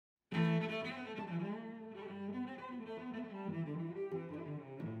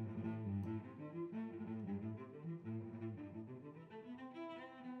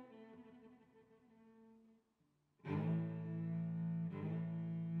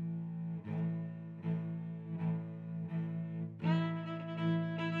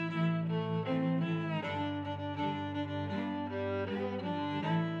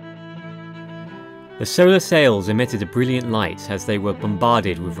The solar sails emitted a brilliant light as they were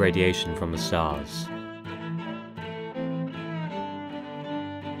bombarded with radiation from the stars.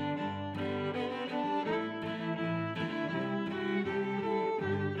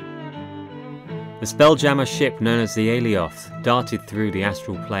 The Spelljammer ship known as the Alioth darted through the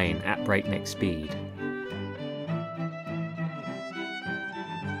astral plane at breakneck speed.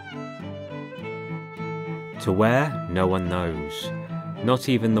 To where? No one knows. Not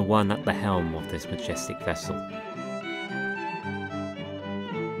even the one at the helm of this majestic vessel.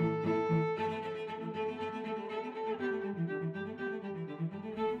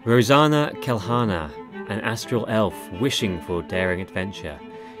 Rosana Kelhana, an astral elf wishing for daring adventure,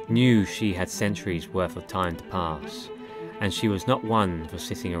 knew she had centuries worth of time to pass, and she was not one for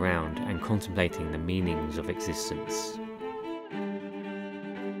sitting around and contemplating the meanings of existence.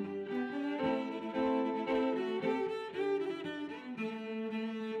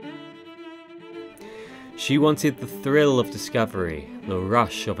 She wanted the thrill of discovery, the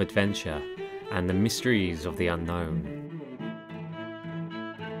rush of adventure, and the mysteries of the unknown.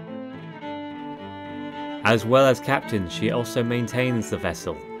 As well as captain, she also maintains the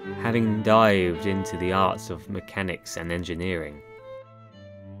vessel, having dived into the arts of mechanics and engineering.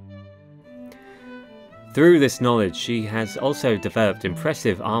 Through this knowledge, she has also developed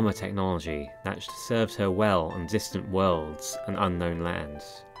impressive armor technology that serves her well on distant worlds and unknown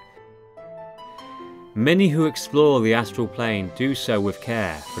lands. Many who explore the astral plane do so with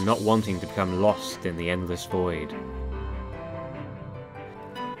care, for not wanting to become lost in the endless void.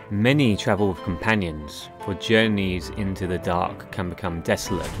 Many travel with companions, for journeys into the dark can become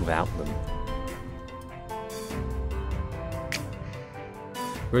desolate without them.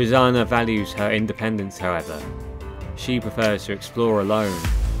 Rosana values her independence, however. She prefers to explore alone,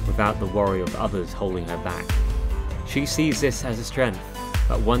 without the worry of others holding her back. She sees this as a strength,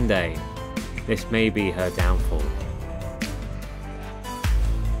 but one day, this may be her downfall.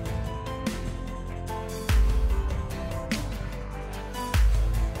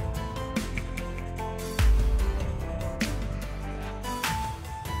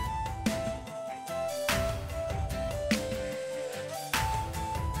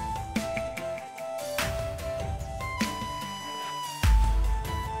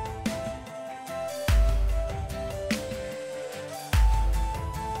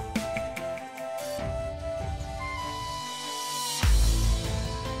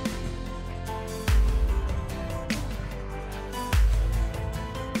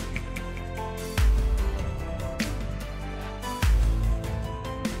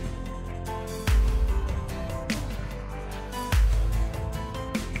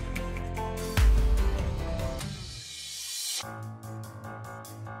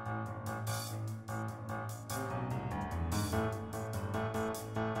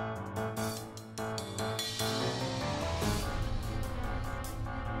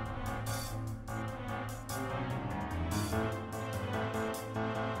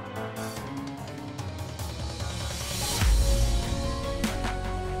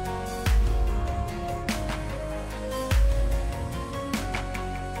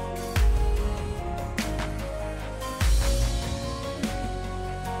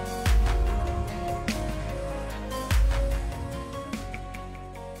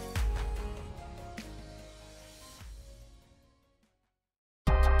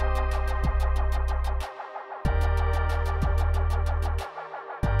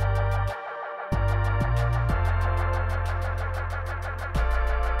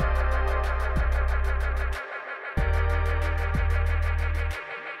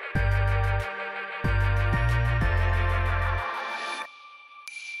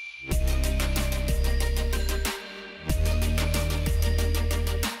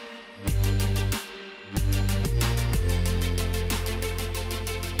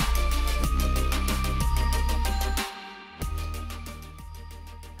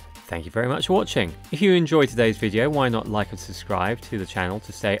 Thank you very much for watching. If you enjoyed today's video, why not like and subscribe to the channel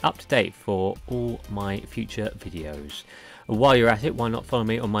to stay up to date for all my future videos. While you're at it, why not follow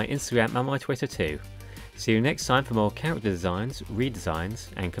me on my Instagram and my Twitter too. See you next time for more character designs, redesigns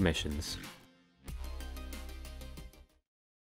and commissions.